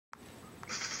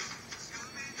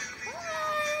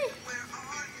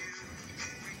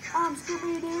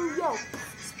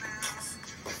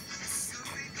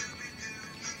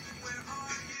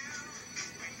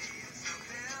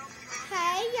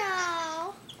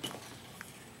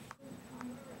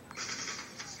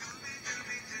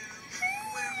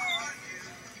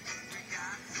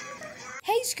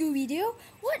Scooby Doo.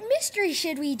 What mystery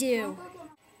should we do?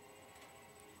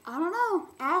 I don't know.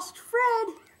 Ask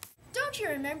Fred. Don't you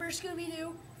remember, Scooby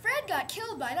Doo? Fred got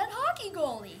killed by that hockey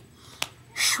goalie.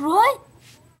 What?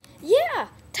 Yeah,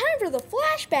 time for the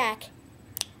flashback.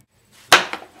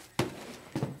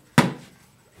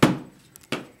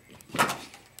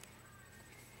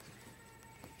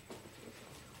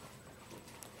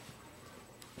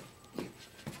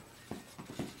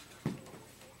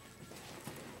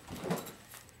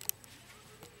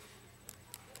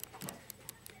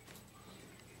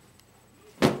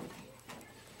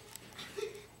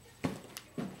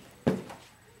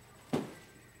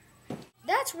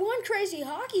 That's one crazy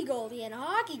hockey goalie in a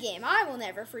hockey game I will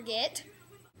never forget.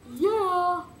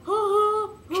 Yeah.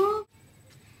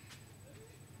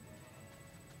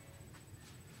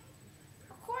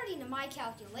 According to my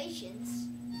calculations,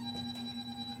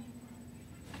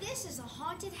 this is a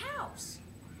haunted house.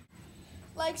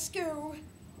 Like Scoo,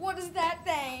 what is that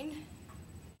thing?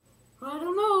 I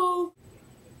don't know.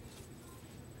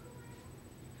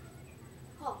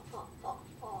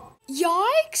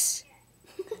 Yikes!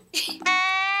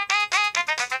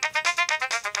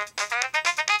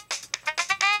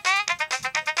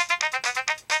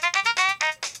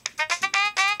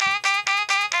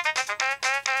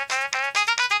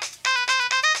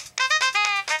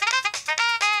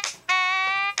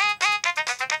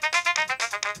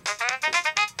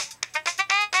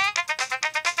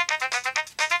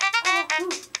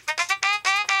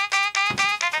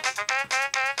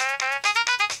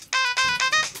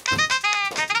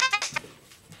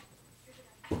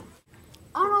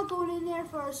 I'm not going in there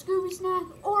for a Scooby snack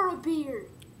or a beer.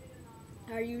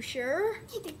 Are you sure?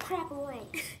 Get the crap away.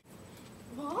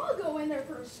 Well, I'll go in there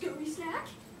for a Scooby snack.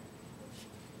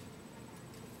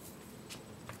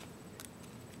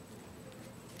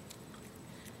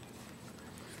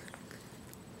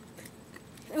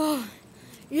 Oh,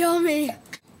 yummy.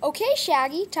 Okay,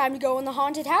 Shaggy, time to go in the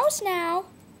haunted house now.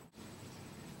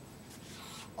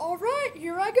 All right,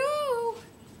 here I go.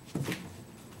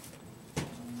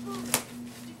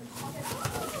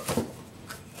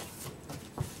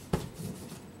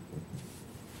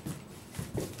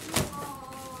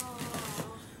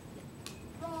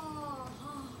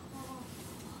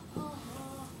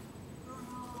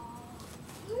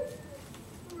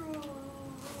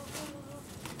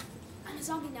 I'm a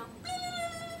zombie now.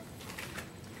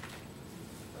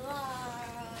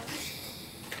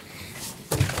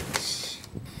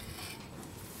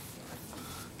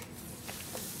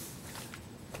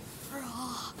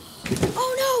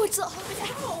 Oh no, it's a ow!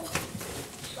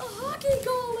 The hockey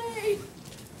goalie!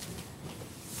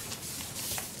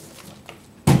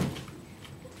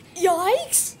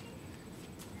 Yikes!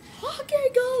 Hockey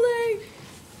goalie!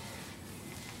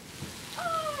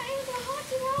 Ah, and the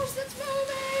haunted house that's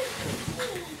moving!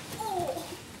 Oh.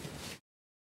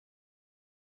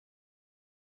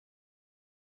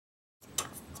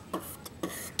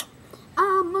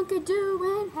 I'm Monkey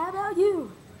Doo, and how about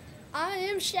you? I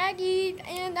am Shaggy,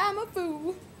 and I'm a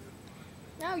fool.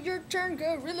 Now your turn,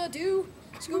 Gorilla Doo.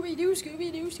 Scooby Doo,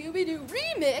 Scooby Doo, Scooby Doo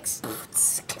remix.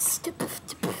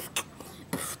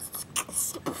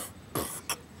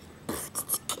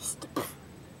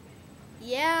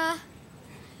 Yeah.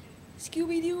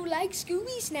 Scooby Doo likes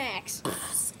Scooby snacks.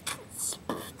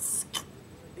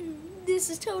 This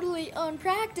is totally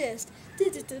unpracticed.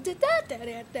 In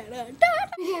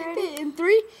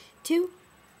 3, 2.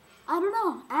 I don't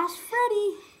know. Ask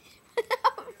Freddy.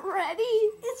 Freddy?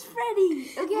 It's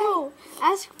Freddy. Okay. No,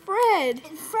 ask Fred.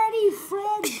 It's Freddy,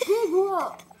 Fred, big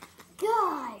whoop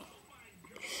guy.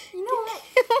 You know what?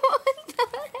 What the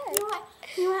heck? You know what?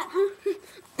 You know what? Huh?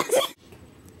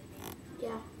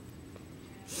 Yeah.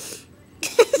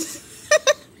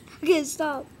 Okay,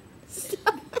 stop.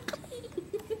 Stop.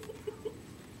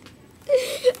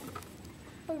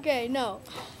 Okay, no.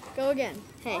 Go again.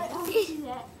 Hey. I don't do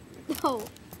that. No.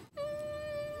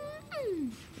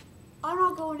 I'm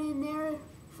not going in there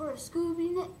for a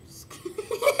Scooby.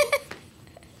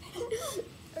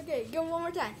 Okay, go one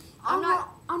more time. I'm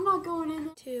not going in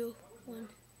there. 2, 1.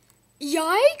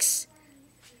 Yikes!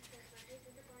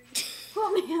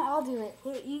 Put me. I'll do it.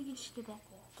 Here, you can just get back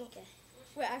there. Okay.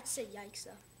 Wait, I have to say yikes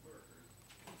though.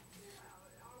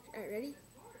 Alright, ready?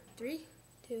 3,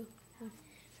 2, 1.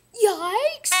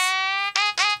 Yikes!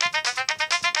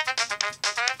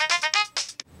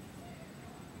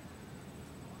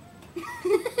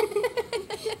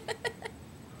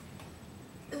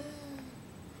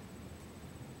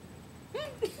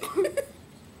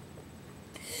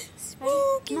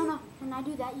 Spooky. No. When I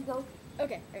do that, you go.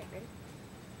 Okay, alright, ready?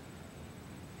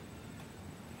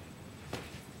 I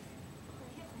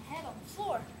hit my head on the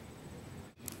floor.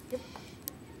 Yep.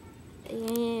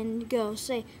 And go.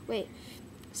 Say,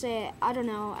 I don't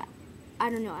know. I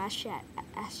don't know. Ask Shaggy.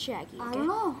 Okay? I don't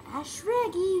know. Ask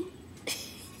Shaggy.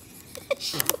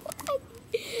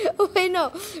 Oh wait,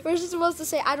 no. We're just supposed to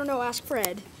say I don't know. Ask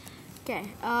Fred. Okay.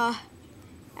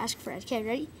 Ask Fred. Okay,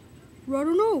 ready? I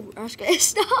don't know. Ask.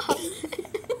 Stop.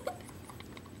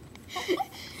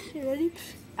 You ready?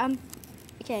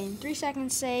 Okay. In 3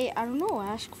 seconds, say I don't know.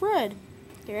 Ask Fred.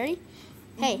 Okay, ready?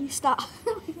 Hey, stop.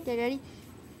 Okay, ready?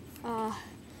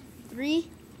 3,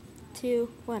 2,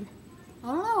 1. I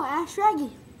don't know. Ask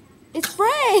Shaggy. It's Fred.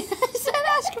 I said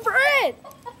ask Fred.